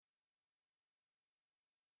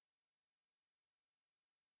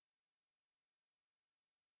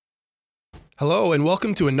Hello, and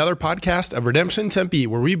welcome to another podcast of Redemption Tempe,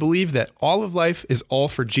 where we believe that all of life is all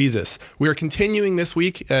for Jesus. We are continuing this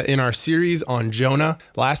week in our series on Jonah.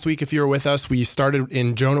 Last week, if you were with us, we started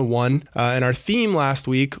in Jonah 1, and our theme last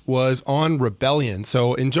week was on rebellion.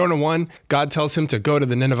 So in Jonah 1, God tells him to go to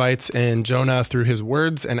the Ninevites, and Jonah, through his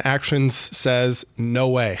words and actions, says, no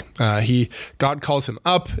way. God calls him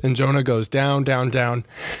up, and Jonah goes down, down, down.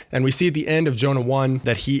 And we see at the end of Jonah 1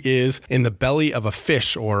 that he is in the belly of a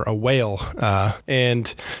fish or a whale.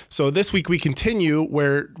 And so this week we continue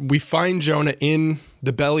where we find Jonah in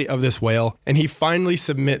the belly of this whale, and he finally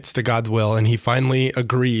submits to God's will, and he finally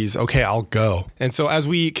agrees, okay, I'll go. And so as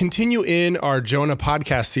we continue in our Jonah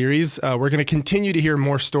podcast series, we're going to continue to hear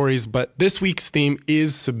more stories, but this week's theme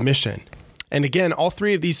is submission. And again, all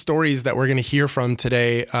three of these stories that we're going to hear from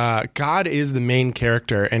today, God is the main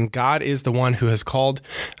character, and God is the one who has called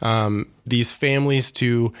these families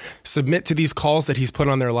to submit to these calls that he's put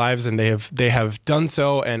on their lives, and they have done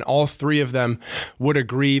so. And all three of them would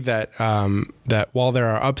agree that that while there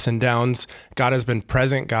are ups and downs, God has been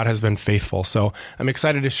present, God has been faithful. So I'm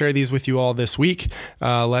excited to share these with you all this week.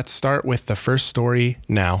 Let's start with the first story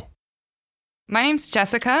now. My name's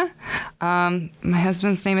Jessica. My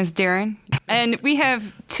husband's name is Darren. And we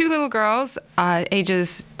have two little girls,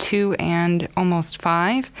 ages 2 and almost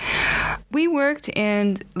 5. We worked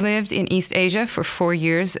and lived in East Asia for 4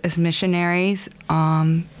 years as missionaries. It's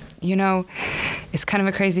kind of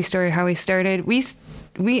a crazy story how we started.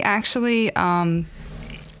 We actually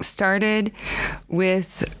started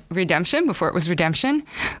with Redemption before it was Redemption.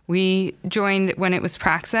 We joined when it was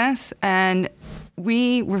Praxis, and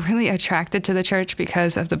we were really attracted to the church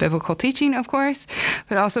because of the biblical teaching, of course,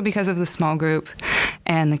 but also because of the small group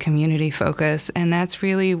and the community focus. And that's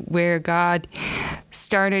really where God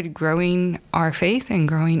started growing our faith and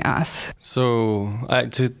growing us. So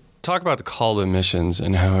to talk about the call to missions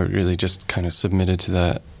and how it really just kind of submitted to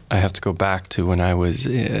that, I have to go back to when I was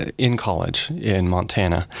in college in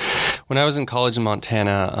Montana. When I was in college in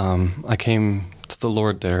Montana, I came to the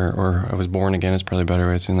Lord there, or I was born again is probably a better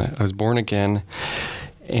way of saying that. I was born again,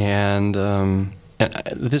 and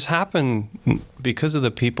this happened because of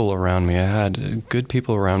the people around me. I had good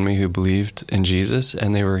people around me who believed in Jesus,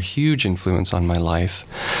 and they were a huge influence on my life.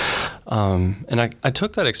 And I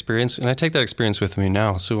took that experience, and I take that experience with me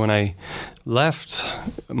now. So when I left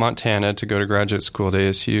Montana to go to graduate school at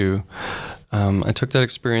ASU, I took that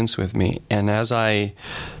experience with me. And as I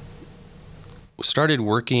started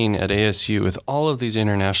working at ASU with all of these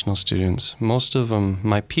international students, most of them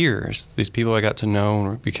my peers, these people I got to know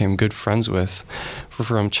and became good friends with, were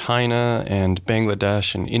from China and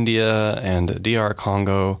Bangladesh and India and DR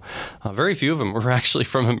Congo. Very few of them were actually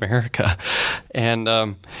from America. And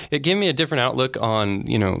it gave me a different outlook on,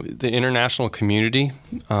 the international community,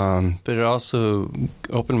 but it also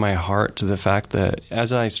opened my heart to the fact that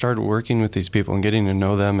as I started working with these people and getting to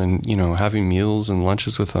know them and, having meals and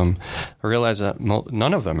lunches with them, I realized that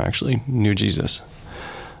none of them actually knew Jesus.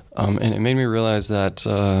 And it made me realize that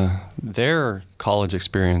their college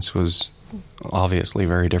experience was obviously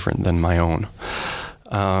very different than my own.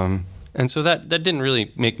 And so that didn't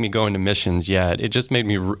really make me go into missions yet. It just made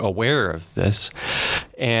me aware of this.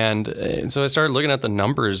 And so I started looking at the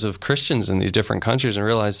numbers of Christians in these different countries and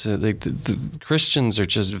realized that the Christians are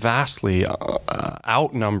just vastly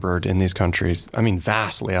outnumbered in these countries. I mean,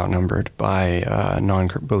 vastly outnumbered by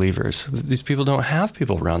non-believers. These people don't have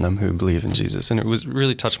people around them who believe in Jesus. And it was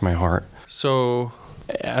really touched my heart. So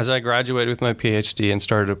as I graduated with my PhD and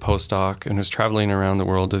started a postdoc and was traveling around the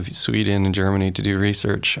world of Sweden and Germany to do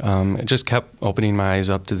research, it just kept opening my eyes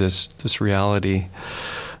up to this reality.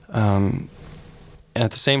 And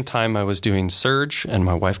at the same time, I was doing Surge, and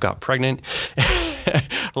my wife got pregnant.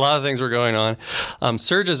 A lot of things were going on.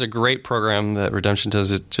 Surge is a great program that Redemption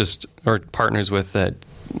does, or partners with, that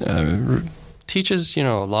teaches, a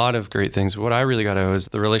lot of great things. What I really got out is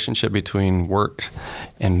the relationship between work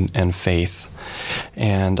and faith.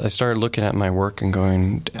 And I started looking at my work and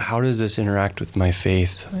going, how does this interact with my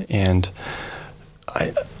faith? And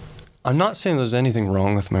I'm not saying there's anything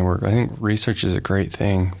wrong with my work. I think research is a great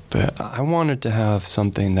thing, but I wanted to have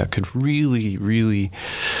something that could really, really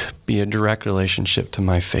be a direct relationship to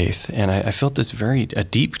my faith. And I felt a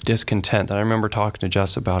deep discontent that I remember talking to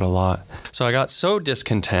Jess about a lot. So I got so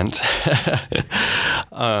discontent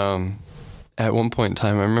at one point in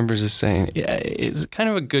time. I remember just saying, it's kind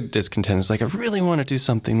of a good discontent. It's like, I really want to do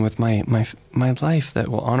something with my life that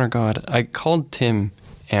will honor God. I called Tim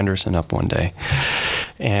Anderson up one day,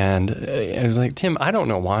 And I was like, Tim, I don't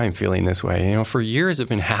know why I'm feeling this way. You know, for years I've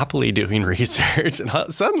been happily doing research, and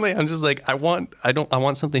suddenly I'm just like, I want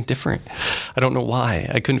something different. I don't know why.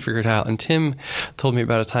 I couldn't figure it out. And Tim told me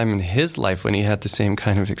about a time in his life when he had the same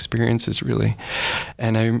kind of experiences, really.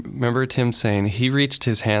 And I remember Tim saying he reached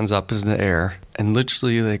his hands up in the air, and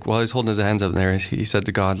literally, like, while he's holding his hands up in the air, he said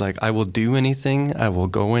to God, like, I will do anything, I will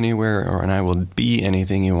go anywhere, and I will be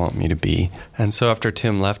anything you want me to be. And so after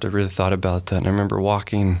Tim left, I really thought about that. And I remember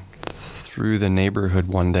walking through the neighborhood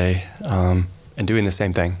one day and doing the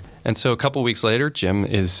same thing. And so a couple weeks later, Jim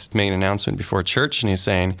is making an announcement before church, and he's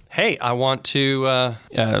saying, hey, I want to,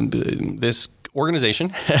 this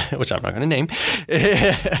organization, which I'm not going to name,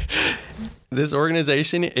 this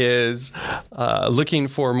organization is looking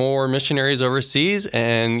for more missionaries overseas,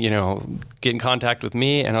 and, you know, get in contact with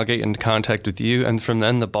me, and I'll get in contact with you. And from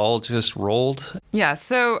then, the ball just rolled. Yeah,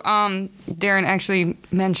 so Darren actually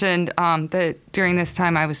mentioned that during this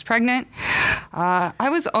time I was pregnant. I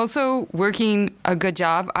was also working a good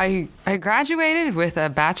job. I graduated with a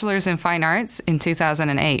bachelor's in fine arts in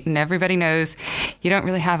 2008, and everybody knows you don't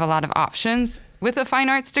really have a lot of options with a fine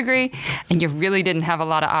arts degree, and you really didn't have a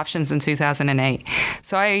lot of options in 2008.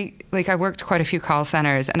 So I worked quite a few call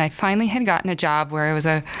centers, and I finally had gotten a job where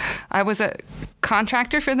I was a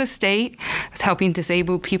contractor for the state. I was helping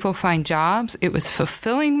disabled people find jobs. It was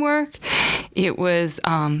fulfilling work. It was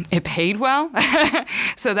it paid well,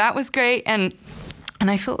 so that was great. And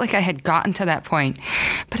I felt like I had gotten to that point.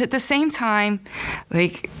 But at the same time,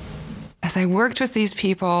 like, as I worked with these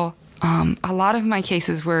people, a lot of my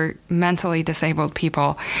cases were mentally disabled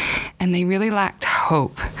people, and they really lacked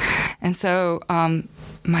hope. And so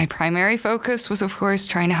my primary focus was, of course,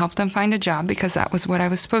 trying to help them find a job, because that was what I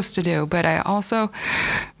was supposed to do. But I also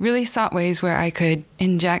really sought ways where I could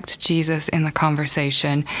inject Jesus in the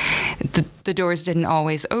conversation. The doors didn't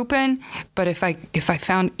always open, but if I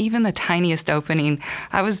found even the tiniest opening,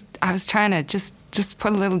 I was trying to just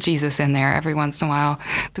put a little Jesus in there every once in a while.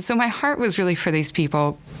 But so my heart was really for these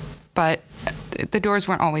people, but the doors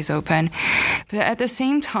weren't always open. But at the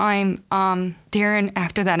same time, Darren,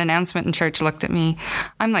 after that announcement in church, looked at me.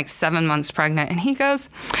 I'm like 7 months pregnant, and he goes,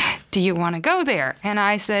 do you want to go there? And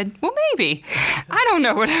I said, well, maybe. I don't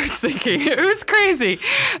know what I was thinking. It was crazy.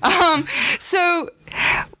 So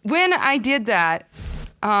when I did that,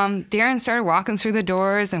 Darren started walking through the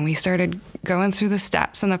doors, and we started going through the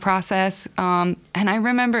steps in the process. And I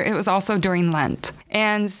remember it was also during Lent.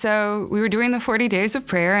 And so we were doing the 40 days of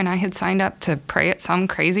prayer, and I had signed up to pray at some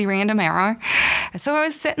crazy random hour. So I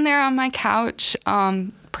was sitting there on my couch,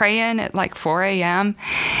 praying at like 4 a.m.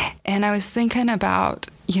 And I was thinking about,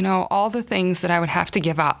 you know, all the things that I would have to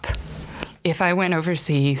give up if I went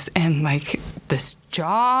overseas, and like this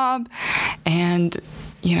job, and,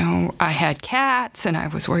 you know, I had cats, and I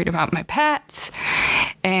was worried about my pets.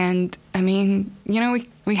 And I mean, you know,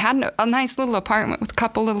 we had a nice little apartment with a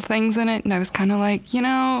couple little things in it, and I was kind of like, you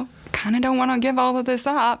know, kind of don't want to give all of this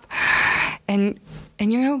up. And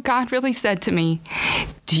you know, God really said to me,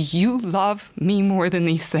 do you love me more than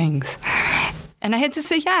these things? And I had to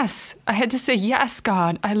say yes. I had to say, yes,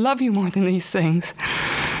 God, I love you more than these things.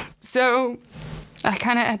 So I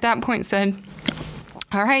kind of at that point said,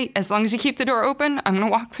 all right, as long as you keep the door open, I'm going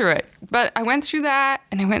to walk through it. But I went through that,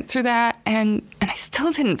 and I went through that, and I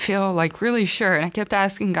still didn't feel like really sure. And I kept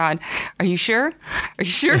asking God, are you sure? Are you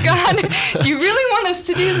sure, God? Do you really want us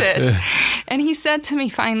to do this? And he said to me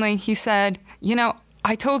finally, he said, you know,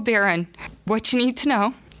 I told Darren what you need to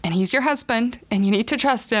know, and he's your husband, and you need to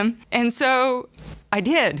trust him. And so I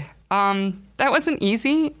did. That wasn't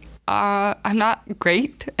easy. I'm not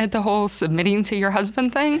great at the whole submitting to your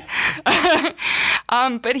husband thing.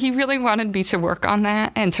 But he really wanted me to work on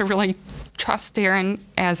that and to really trust Darren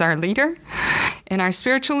as our leader and our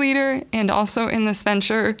spiritual leader, and also in this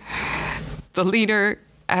venture, the leader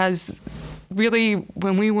as really,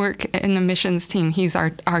 when we work in the missions team, he's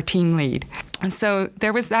our team lead. And so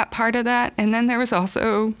there was that part of that. And then there was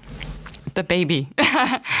also the baby,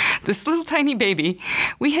 this little tiny baby.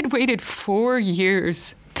 We had waited 4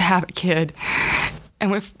 years to have a kid,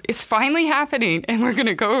 and it's finally happening, and we're going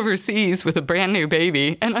to go overseas with a brand new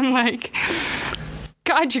baby. And I'm like,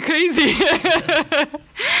 God, you're crazy.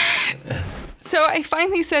 So I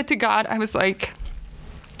finally said to God, I was like,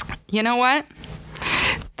 you know what?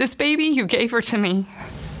 This baby, you gave her to me,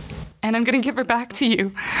 and I'm going to give her back to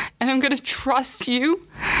you, and I'm going to trust you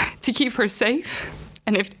to keep her safe.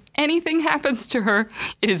 And if anything happens to her,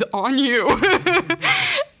 it is on you.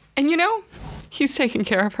 And you know, he's taking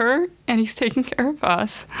care of her, and he's taking care of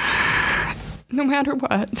us, no matter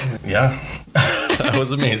what. Yeah, that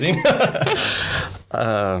was amazing.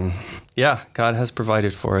 Yeah, God has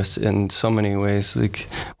provided for us in so many ways. Like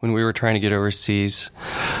when we were trying to get overseas,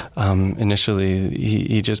 initially,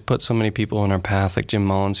 he just put so many people in our path, like Jim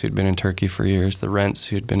Mullins, who'd been in Turkey for years, the Rents,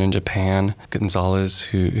 who'd been in Japan, Gonzalez,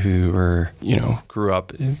 who were, grew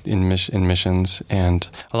up in missions. And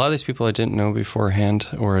a lot of these people I didn't know beforehand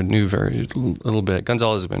or knew very little bit.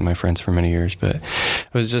 Gonzalez has been my friends for many years, but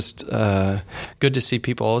it was just good to see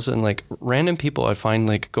people. All of a sudden, like random people I'd find,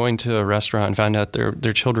 like going to a restaurant and find out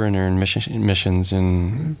their children are in missions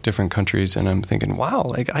in different countries, and I'm thinking, wow,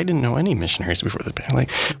 like I didn't know any missionaries before the pandemic.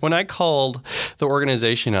 Like when I called the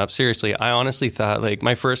organization up, seriously, I honestly thought, like,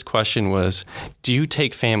 my first question was, do you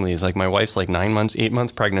take families? Like my wife's like 8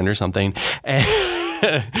 months pregnant or something,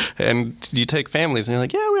 and do you take families? And they're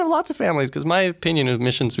like, yeah, we have lots of families. Because my opinion of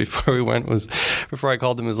missions before I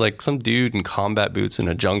called them, was like some dude in combat boots in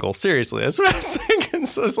a jungle. Seriously, that's what I was thinking.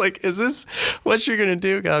 So it's like, is this what you're going to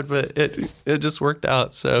do, God? But it just worked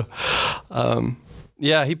out. So,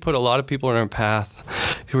 yeah, he put a lot of people in our path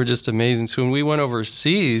who were just amazing. So when we went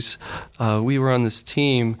overseas, we were on this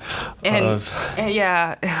team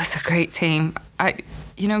yeah, it was a great team. God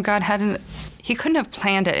he couldn't have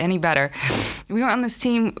planned it any better. We were on this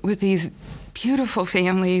team with these beautiful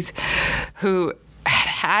families who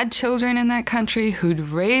had children in that country, who'd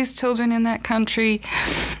raised children in that country,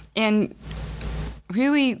 and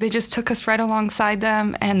really, they just took us right alongside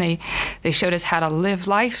them, and they showed us how to live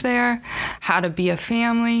life there, how to be a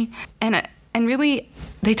family, and really,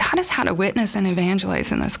 they taught us how to witness and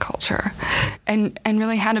evangelize in this culture, and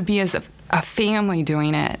really how to be as a family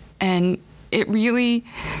doing it. And it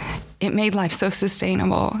made life so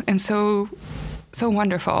sustainable and so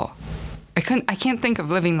wonderful. I can't think of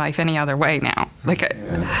living life any other way now. Like,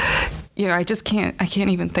 I just can't. I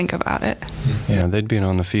can't even think about it. Yeah, they'd been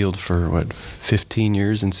on the field for 15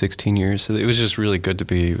 years and 16 years. So it was just really good to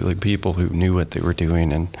be like people who knew what they were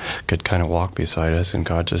doing and could kind of walk beside us. And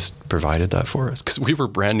God just provided that for us because we were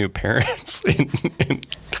brand new parents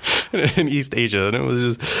in East Asia, and it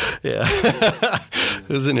was just it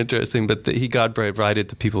was an interesting. But God provided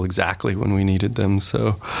the people exactly when we needed them.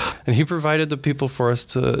 So, and He provided the people for us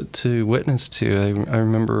to witness to. I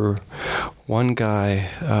remember one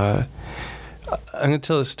guy. I'm going to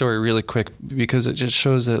tell this story really quick because it just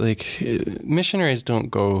shows that missionaries don't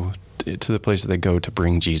go to the place that they go to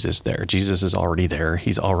bring Jesus there. Jesus is already there.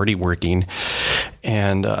 He's already working.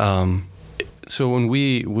 And so when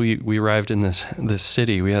we arrived in this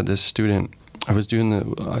city, we had this student. I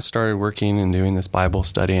started working and doing this Bible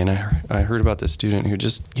study, and I heard about this student who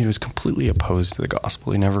he was completely opposed to the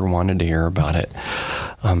gospel. He never wanted to hear about it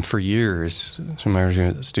for years. So my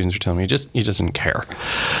students were telling me he just didn't care.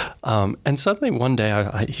 And suddenly one day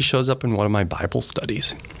he shows up in one of my Bible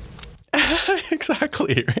studies.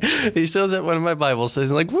 Exactly. He shows up in one of my Bible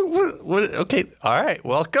studies and like, what? Okay, all right,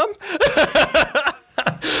 welcome.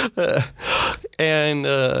 And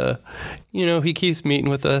he keeps meeting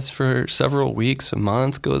with us for several weeks. A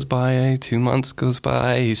month goes by, 2 months goes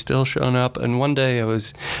by. He's still showing up. And one day I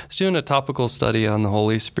was doing a topical study on the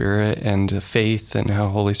Holy Spirit and faith and how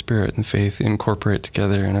Holy Spirit and faith incorporate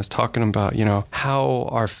together. And I was talking about, how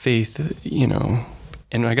our faith,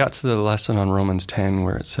 and I got to the lesson on Romans 10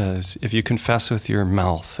 where it says, if you confess with your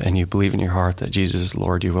mouth and you believe in your heart that Jesus is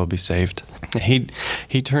Lord, you will be saved.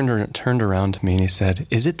 He turned around to me and he said,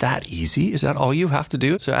 is it that easy? Is that all you have to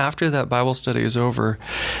do? So after that Bible study is over,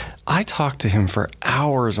 I talked to him for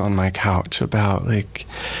hours on my couch about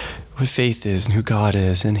what faith is and who God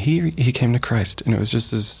is. And he came to Christ. And it was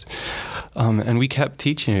just as... and we kept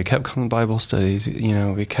teaching. We kept coming to Bible studies.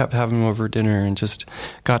 We kept having him over dinner and just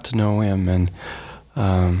got to know him. And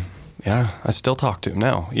I still talk to him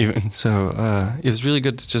now, even. So it was really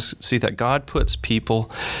good to just see that God puts people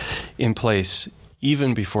in place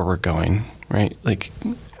even before we're going, right? Like,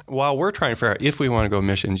 while we're trying to figure out if we want to go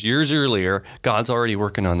missions, years earlier, God's already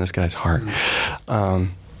working on this guy's heart.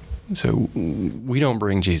 So we don't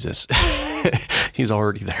bring Jesus. He's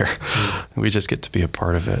already there. We just get to be a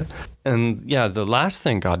part of it. And the last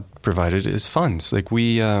thing God provided is funds. Like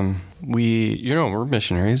we're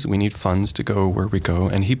missionaries. We need funds to go where we go.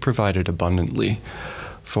 And He provided abundantly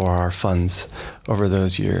for our funds over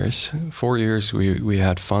those years. 4 years we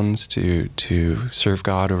had funds to serve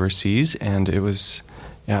God overseas. And it was,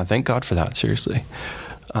 thank God for that, seriously.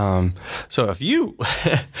 So if you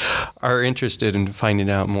are interested in finding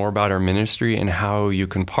out more about our ministry and how you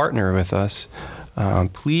can partner with us,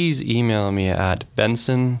 please email me at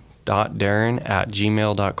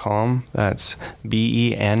benson.daryn@gmail.com. That's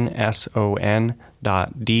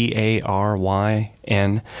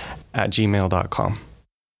benson.daryn@gmail.com.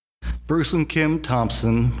 Bruce and Kim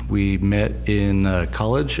Thompson. We met in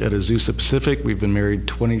college at Azusa Pacific. We've been married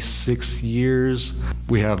 26 years.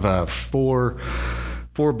 We have four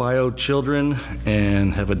bio children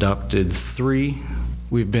and have adopted 3.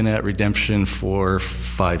 We've been at Redemption for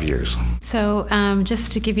 5 years. So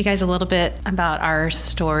just to give you guys a little bit about our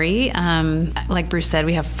story, like Bruce said,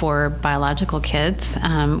 we have 4 biological kids.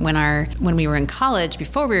 When we were in college,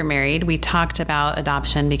 before we were married, we talked about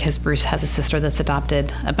adoption because Bruce has a sister that's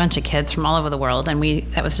adopted a bunch of kids from all over the world, and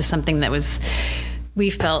that was just something that we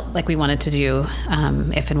felt like we wanted to do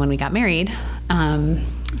if and when we got married.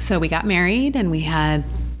 So we got married, and we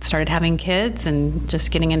started having kids and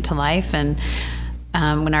just getting into life. And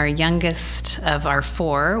when our youngest of our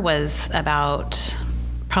 4 was about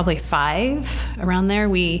probably 5, around there,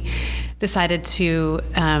 we decided to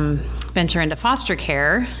venture into foster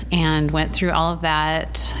care and went through all of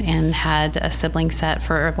that and had a sibling set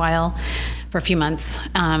for a few months.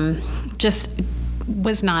 Just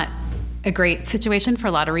was not a great situation for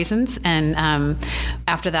a lot of reasons. And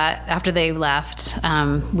after they left,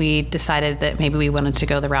 we decided that maybe we wanted to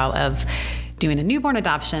go the route of doing a newborn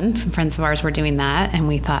adoption. Some friends of ours were doing that, and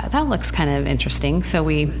we thought that looks kind of interesting. So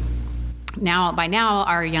by now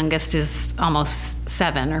our youngest is almost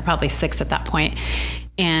 7, or probably 6 at that point.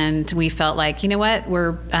 And we felt like, you know what,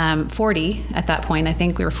 we're 40 at that point. I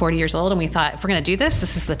think we were 40 years old, and we thought, if we're going to do this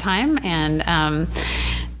is the time. And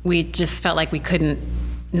we just felt like we couldn't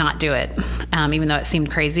not do it, even though it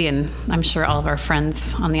seemed crazy. And I'm sure all of our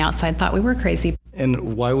friends on the outside thought we were crazy.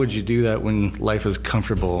 And why would you do that when life is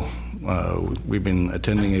comfortable? We've been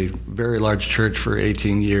attending a very large church for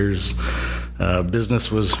 18 years. Business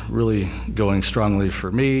was really going strongly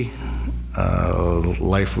for me.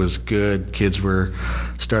 Life was good. Kids were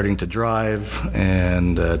starting to drive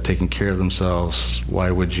and taking care of themselves. Why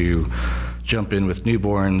would you jump in with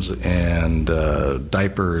newborns and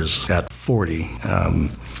diapers at 40?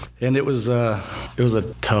 And it was a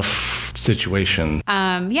tough situation.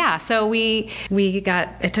 So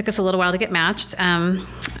it took us a little while to get matched.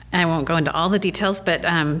 I won't go into all the details, but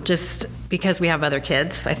just because we have other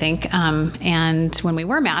kids, I think. And when we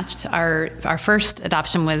were matched, our first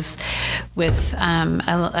adoption was with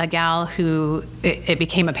a gal who it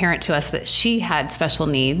became apparent to us that she had special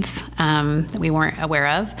needs that we weren't aware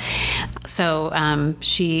of. So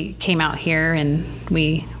she came out here, and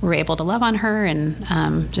we were able to love on her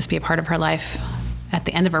and just be a part of her life at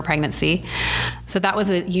the end of her pregnancy. So that was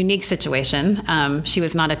a unique situation. She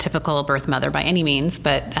was not a typical birth mother by any means,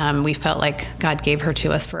 but we felt like God gave her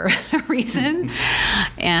to us for a reason.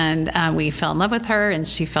 And we fell in love with her, and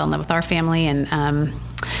she fell in love with our family. And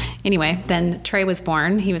anyway, then Trey was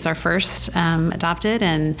born. He was our first adopted.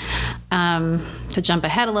 And to jump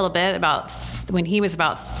ahead a little bit, about when he was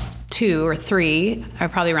about 2 or 3, or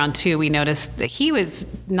probably around 2, we noticed that he was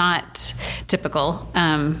not typical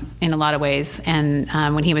in a lot of ways. And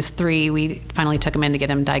when he was 3, we finally took him in to get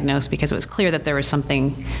him diagnosed, because it was clear that there was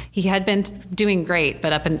something. He had been doing great,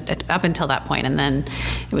 but up until that point, and then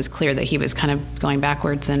it was clear that he was kind of going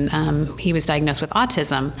backwards. And he was diagnosed with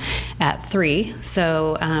autism at 3.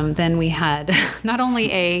 So then we had not only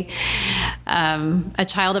a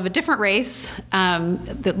child of a different race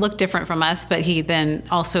that looked different from us, but he then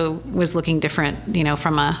also was looking different,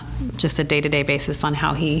 from just a day-to-day basis on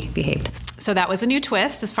how he behaved. So that was a new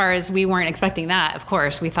twist, as far as we weren't expecting that. Of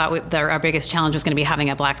course, we thought our biggest challenge was going to be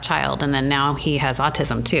having a black child, and then now he has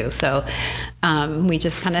autism too. So we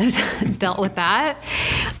just kind of dealt with that.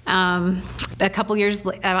 A couple years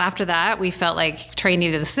after that, we felt like Trey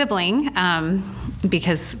needed a sibling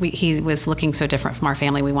because he was looking so different from our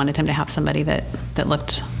family. We wanted him to have somebody that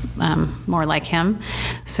looked more like him.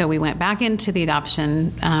 So we went back into the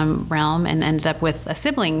adoption realm and ended up with a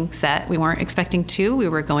sibling set. We weren't expecting 2. We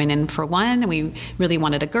were going in for 1, and we really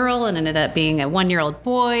wanted a girl, and ended up being a 1-year-old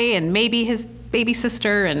boy and maybe his baby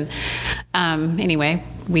sister. And anyway,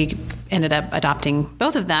 we ended up adopting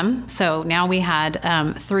both of them. So now we had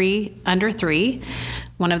 3 under 3.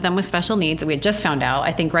 One of them was special needs. We had just found out,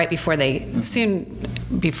 I think soon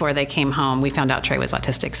before they came home, we found out Trey was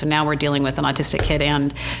autistic. So now we're dealing with an autistic kid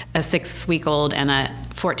and a 6-week-old and a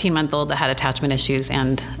 14-month-old that had attachment issues,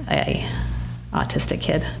 and a autistic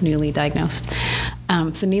kid, newly diagnosed.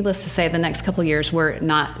 So needless to say, the next couple of years were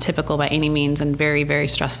not typical by any means, and very, very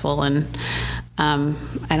stressful. And I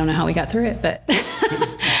don't know how we got through it, but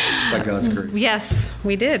by God's grace. Yes,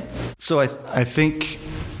 we did. So I think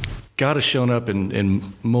God has shown up in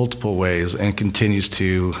multiple ways and continues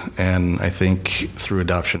to, and I think through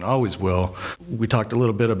adoption always will. We talked a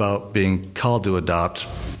little bit about being called to adopt,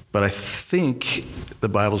 But I think the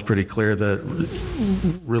Bible's pretty clear that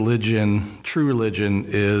true religion,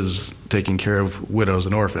 is taking care of widows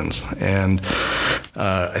and orphans. And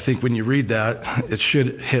I think when you read that, it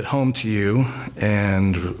should hit home to you.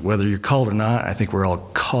 And whether you're called or not, I think we're all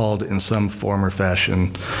called in some form or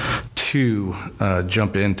fashion to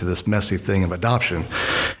jump into this messy thing of adoption.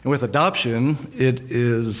 And with adoption, it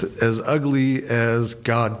is as ugly as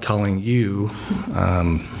God calling you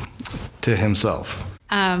to himself.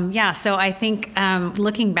 So I think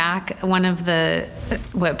looking back, one of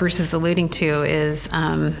what Bruce is alluding to is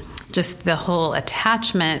just the whole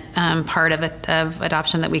attachment part of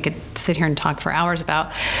adoption that we could sit here and talk for hours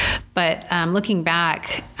about. But looking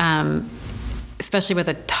back, especially with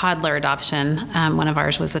a toddler adoption, one of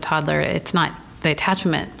ours was a toddler. The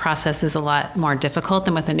attachment process is a lot more difficult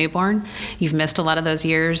than with a newborn. You've missed a lot of those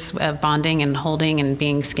years of bonding and holding and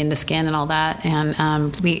being skin to skin and all that.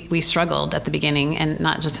 And we struggled at the beginning, and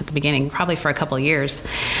not just at the beginning, probably for a couple of years.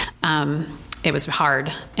 It was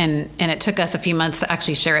hard, and it took us a few months to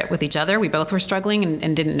actually share it with each other. We both were struggling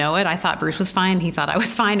and didn't know it. I thought Bruce was fine. He thought I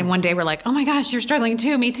was fine. And one day we're like, oh my gosh, you're struggling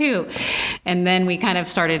too, me too. And then we kind of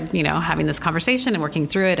started, having this conversation and working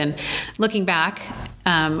through it. And looking back,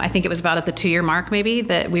 I think it was about at the 2-year mark maybe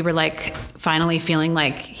that we were like finally feeling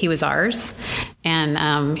like he was ours.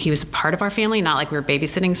 And he was a part of our family, not like we were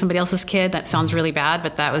babysitting somebody else's kid. That sounds really bad,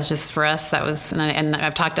 but that was just for us. That was, and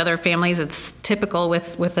I've talked to other families. It's typical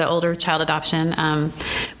with the older child adoption.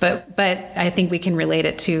 But I think we can relate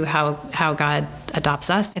it to how God adopts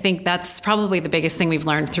us. I think that's probably the biggest thing we've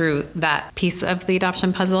learned through that piece of the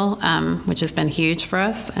adoption puzzle, which has been huge for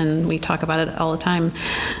us. And we talk about it all the time.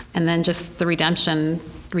 And then just the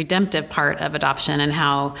redemptive part of adoption, and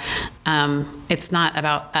how it's not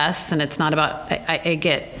about us, and it's not about, I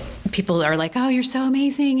get people are like, oh, you're so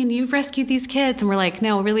amazing and you've rescued these kids, and we're like,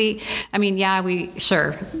 no, really,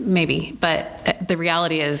 sure, maybe, but the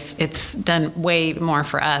reality is it's done way more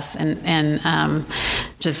for us, and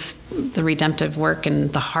just the redemptive work and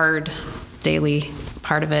the hard daily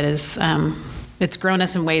part of it is it's grown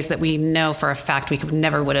us in ways that we know for a fact we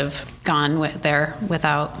never would have gone there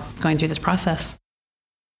without going through this process.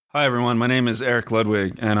 Hi, everyone. My name is Eric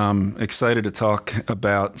Ludwig, and I'm excited to talk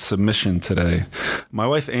about submission today. My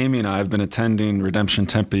wife, Amy, and I have been attending Redemption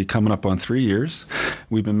Tempe coming up on 3 years.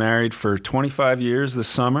 We've been married for 25 years this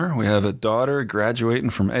summer. We have a daughter graduating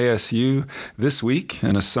from ASU this week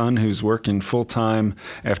and a son who's working full-time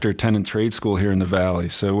after attending trade school here in the Valley.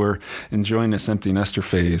 So we're enjoying this empty nester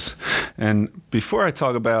phase. And before I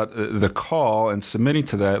talk about the call and submitting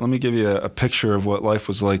to that, let me give you a picture of what life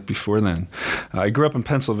was like before then. I grew up in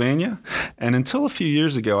Pennsylvania, and until a few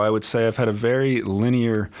years ago, I would say I've had a very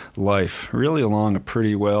linear life, really along a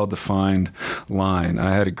pretty well-defined line.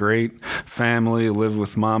 I had a great family, lived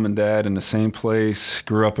with mom and dad in the same place,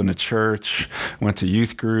 grew up in the church, went to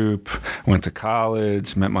youth group, went to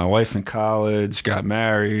college, met my wife in college, got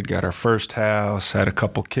married, got our first house, had a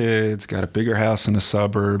couple kids, got a bigger house in the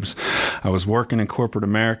suburbs. I was working in corporate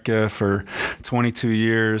America for 22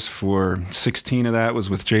 years. For 16 of that was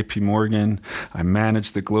with JP Morgan. I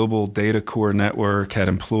managed the global data core network, had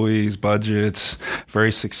employees, budgets,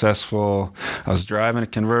 very successful. I was driving a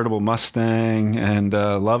convertible Mustang and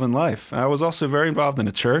loving life. I was also very involved in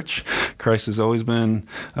the church. Christ has always been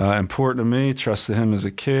important to me. Trusted him as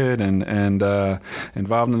a kid and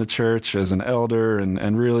involved in the church as an elder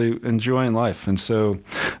and really enjoying life. And so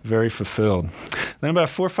very fulfilled. Then about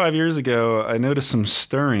 4 or 5 years ago, I noticed some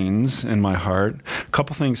stirrings in my heart. A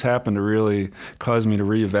couple things happened to really cause me to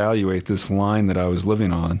reevaluate this line that I was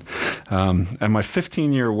living on. At my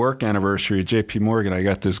 15-year work anniversary at JP Morgan, I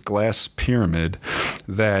got this glass pyramid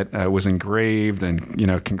that was engraved, and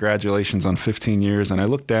congratulations on 15 years. And I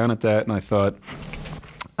looked down at that and I thought,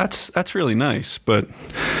 that's really nice, but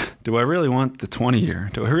do I really want the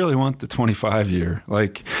 20-year? Do I really want the 25-year?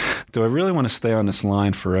 Do I really want to stay on this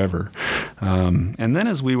line forever? And then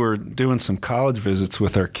as we were doing some college visits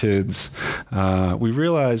with our kids, we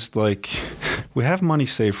realized, we have money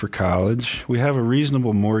saved for college. We have a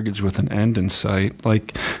reasonable mortgage with an end in sight.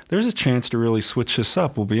 There's a chance to really switch this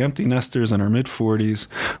up. We'll be empty nesters in our mid-40s.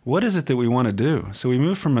 What is it that we want to do? So we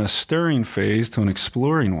moved from a stirring phase to an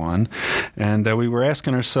exploring one. And we were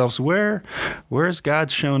asking ourselves, where has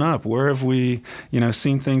God shown up? Where have we,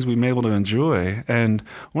 seen things we've been able to enjoy? And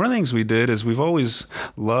one of the things we did is we've always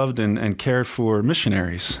loved and cared cared for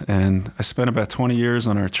missionaries. And I spent about 20 years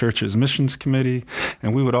on our church's missions committee,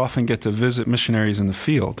 and we would often get to visit missionaries in the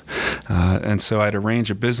field. And so I'd arrange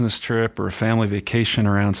a business trip or a family vacation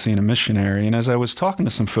around seeing a missionary. And as I was talking to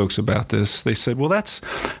some folks about this, they said, well,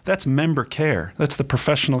 that's member care. That's the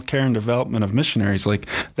professional care and development of missionaries. Like,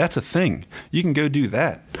 that's a thing. You can go do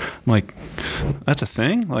that. I'm like, that's a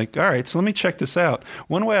thing? Like, all right, so let me check this out.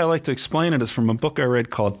 One way I like to explain it is from a book I read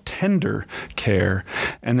called Tender Care.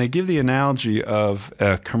 And they give the analogy of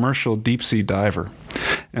a commercial deep sea diver.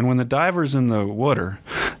 And when the diver's in the water,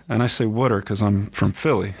 and I say water because I'm from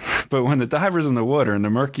Philly, but when the diver's in the water and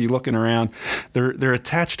they're murky looking around, they're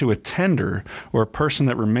attached to a tender or a person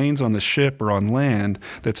that remains on the ship or on land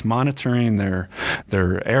that's monitoring their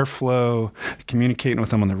airflow, communicating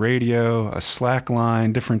with them on the radio, a slack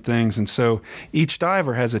line, different things. And so each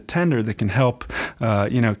diver has a tender that can help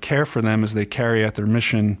care for them as they carry out their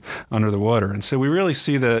mission under the water. And so we really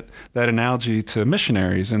see that analogy to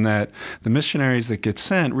missionaries, and that the missionaries that get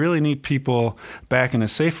sent really need people back in a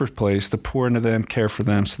safer place to pour into them, care for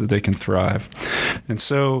them so that they can thrive. And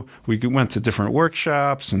so we went to different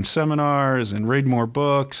workshops and seminars and read more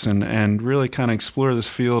books and really kind of explore this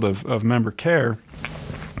field of member care.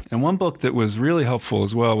 And one book that was really helpful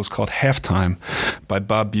as well was called Halftime by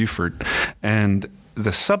Bob Buford. And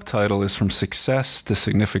the subtitle is From Success to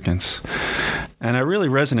Significance. And it really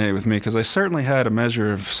resonated with me because I certainly had a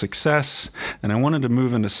measure of success, and I wanted to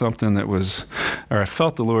move into something that was, or I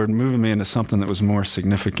felt the Lord moving me into something that was more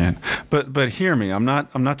significant. But hear me, I'm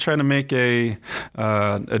not trying to make a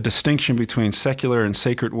distinction between secular and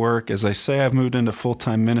sacred work. As I say, I've moved into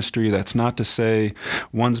full-time ministry. That's not to say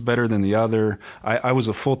one's better than the other. I was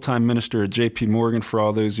a full-time minister at J.P. Morgan for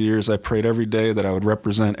all those years. I prayed every day that I would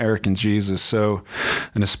represent Eric and Jesus. So,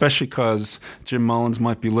 and especially because Jim Mullins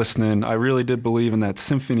might be listening, I really did believe in that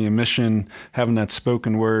symphony of mission, having that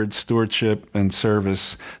spoken word, stewardship, and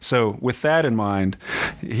service. So with that in mind,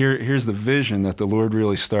 here's the vision that the Lord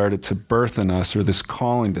really started to birth in us, or this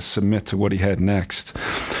calling to submit to what he had next.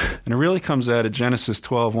 And it really comes out of Genesis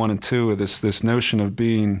 12:1-2, with this notion of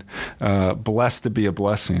being blessed to be a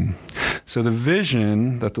blessing. So the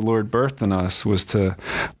vision that the Lord birthed in us was to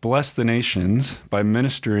bless the nations by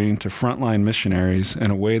ministering to frontline missionaries in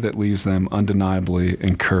a way that leaves them undeniably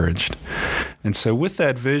encouraged. And so with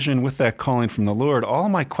that vision, with that calling from the Lord, all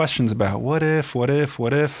of my questions about what if,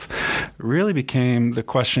 really became the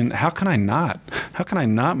question, how can I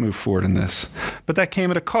not move forward in this? But that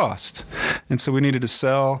came at a cost. And so we needed to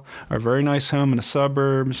sell our very nice home in the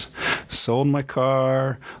suburbs, sold my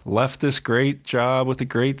car, left this great job with a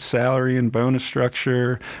great salary and bonus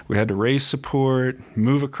structure. We had to raise support,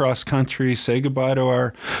 move across country, say goodbye to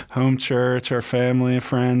our home church, our family,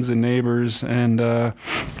 friends, and neighbors,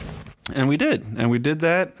 and we did. And we did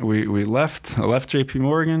that. I left J.P.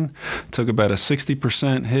 Morgan, took about a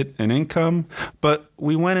 60% hit in income, but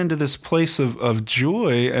we went into this place of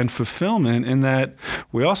joy and fulfillment in that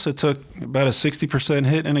we also took about a 60%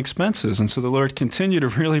 hit in expenses. And so the Lord continued to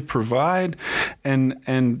really provide.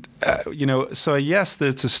 So yes,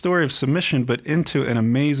 it's a story of submission, but into an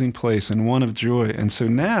amazing place and one of joy. And so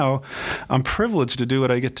now I'm privileged to do what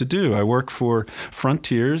I get to do. I work for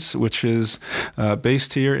Frontiers, which is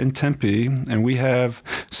based here in Tempe, and we have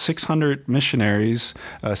 600 missionaries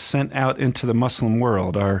sent out into the Muslim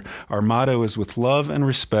world. Our motto is with love and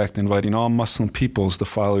respect, inviting all Muslim peoples to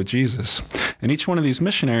follow Jesus. And each one of these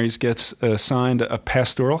missionaries gets assigned a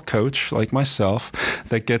pastoral coach, like myself,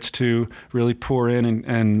 that gets to really pour in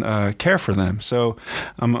and care for them. So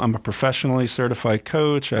I'm a professionally certified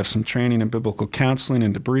coach. I have some training in biblical counseling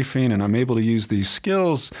and debriefing, and I'm able to use these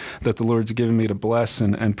skills that the Lord's given me to bless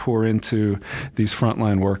and pour into these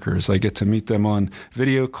frontline workers. I get to meet them on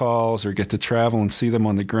video calls or get to travel and see them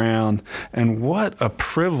on the ground. And what a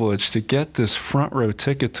privilege to get this front row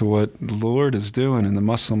ticket to what the Lord is doing in the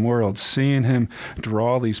Muslim world, seeing him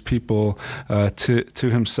draw these people to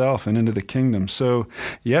himself and into the kingdom. So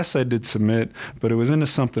yes, I did submit, but it was into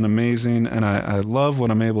something amazing, and I love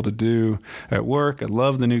what I'm able to do at work. I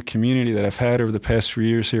love the new community that I've had over the past few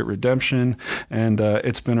years here at Redemption, and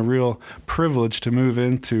it's been a real privilege to move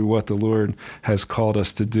into what the Lord has called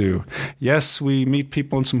us to do. Yes, we meet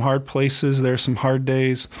people in some hard places. There are some hard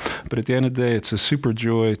days, but at the end of the day, it's a super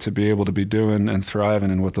joy to be able to be doing and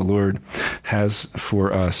thriving in what the Lord has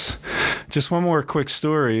for us. Just one more quick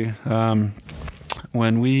story.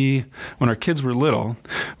 When our kids were little,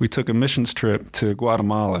 we took a missions trip to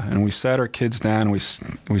Guatemala, and we sat our kids down and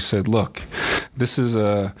we said, look,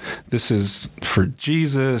 this is for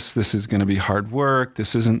Jesus. This is going to be hard work.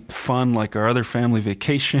 This isn't fun like our other family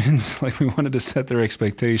vacations. Like, we wanted to set their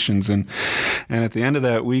expectations. And at the end of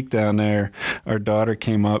that week down there, our daughter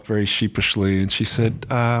came up very sheepishly and she said,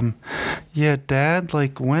 yeah, Dad,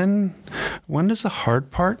 like, when does the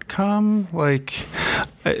hard part come? Like,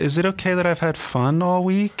 is it okay that I've had fun all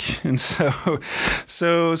week? And so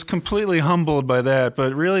I was completely humbled by that,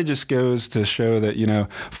 but it really just goes to show that,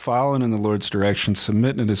 following in the Lord's direction,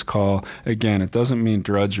 submitting to His call, again, it doesn't mean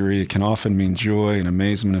drudgery. It can often mean joy and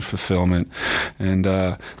amazement and fulfillment. And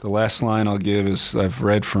the last line I'll give is, I've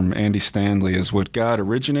read from Andy Stanley, is what God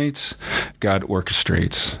originates, God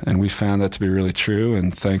orchestrates. And we found that to be really true,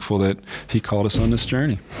 and thankful that He called us on this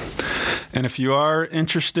journey. And if you are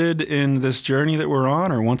interested in this journey that we're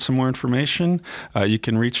on or want some more information, you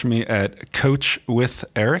can reach me at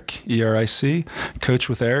coachwitheric, E-R-I-C,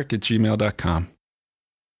 coachwitheric@gmail.com.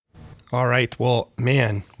 All right. Well,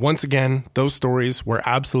 man, once again, those stories were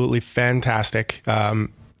absolutely fantastic.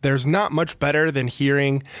 There's not much better than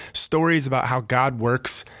hearing stories about how God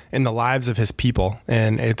works in the lives of His people.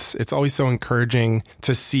 And it's always so encouraging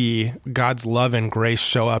to see God's love and grace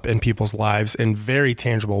show up in people's lives in very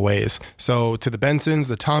tangible ways. So to the Bensons,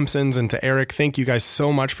 the Thompsons, and to Eric, thank you guys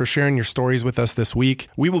so much for sharing your stories with us this week.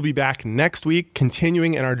 We will be back next week,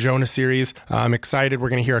 continuing in our Jonah series. I'm excited. We're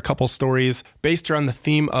going to hear a couple stories based around the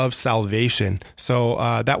theme of salvation.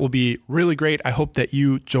 So that will be really great. I hope that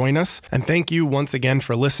you join us. And thank you once again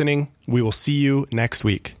for listening. We will see you next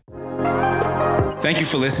week. Thank you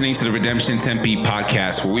for listening to the Redemption Tempe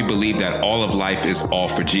podcast, where we believe that all of life is all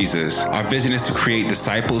for Jesus. Our vision is to create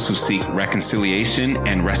disciples who seek reconciliation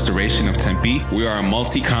and restoration of Tempe. We are a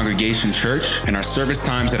multi-congregation church, and our service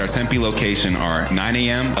times at our Tempe location are 9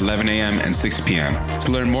 a.m., 11 a.m., and 6 p.m.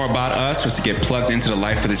 To learn more about us or to get plugged into the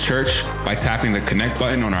life of the church by tapping the connect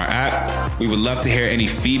button on our app, we would love to hear any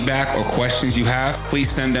feedback or questions you have.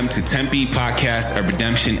 Please send them to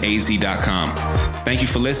tempepodcast@redemptionaz.com. Thank you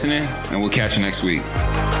for listening, and we'll catch you next week.